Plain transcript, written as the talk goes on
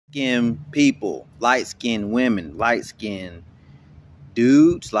skinned people, light skinned women, light skinned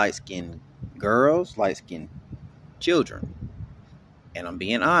dudes, light skinned girls, light skinned children. And I'm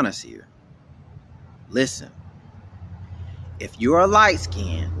being honest here. Listen, if you're light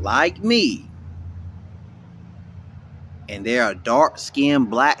skinned like me, and there are dark skinned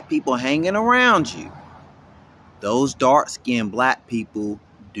black people hanging around you, those dark skinned black people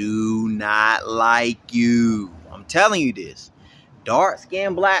do not like you. I'm telling you this. Dark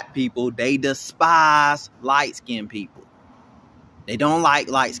skinned black people, they despise light skinned people. They don't like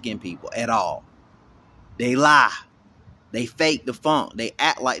light skinned people at all. They lie. They fake the funk. They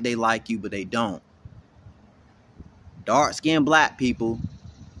act like they like you, but they don't. Dark skinned black people,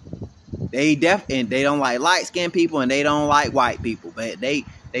 they don't like light skinned people, and they don't like white people. But they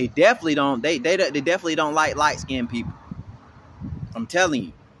definitely don't definitely don't like light skinned people. I'm telling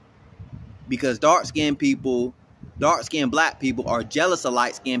you. Because dark skinned black people are jealous of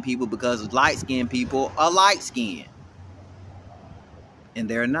light skinned people because light skinned people are light skinned. And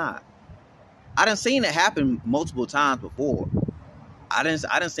they're not. I done seen it happen multiple times before. I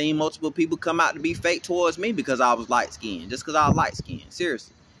done seen multiple people come out to be fake towards me because I was light skinned, just because I was light skinned.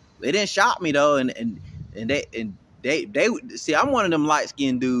 Seriously, it didn't shock me though. And they see, I'm one of them light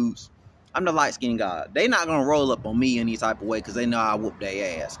skinned dudes. I'm the light skinned guy. They not gonna roll up on me any type of way because they know I whoop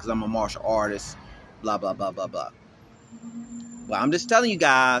their ass because I'm a martial artist. Blah blah blah blah blah. Well, I'm just telling you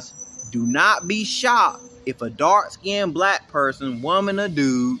guys, do not be shocked if a dark skinned black person, woman or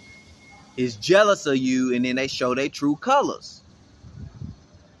dude, is jealous of you and then they show their true colors.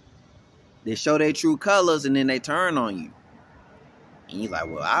 They show their true colors and then they turn on you. And you're like,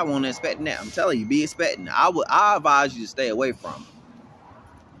 well, I wasn't expecting that. I'm telling you, be expecting. I advise you to stay away from it.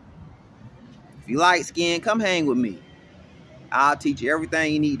 If you light skin, come hang with me. I'll teach you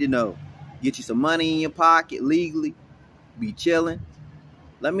everything you need to know. Get you some money in your pocket legally. Be chilling.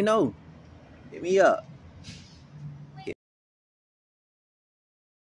 Let me know. Hit me up.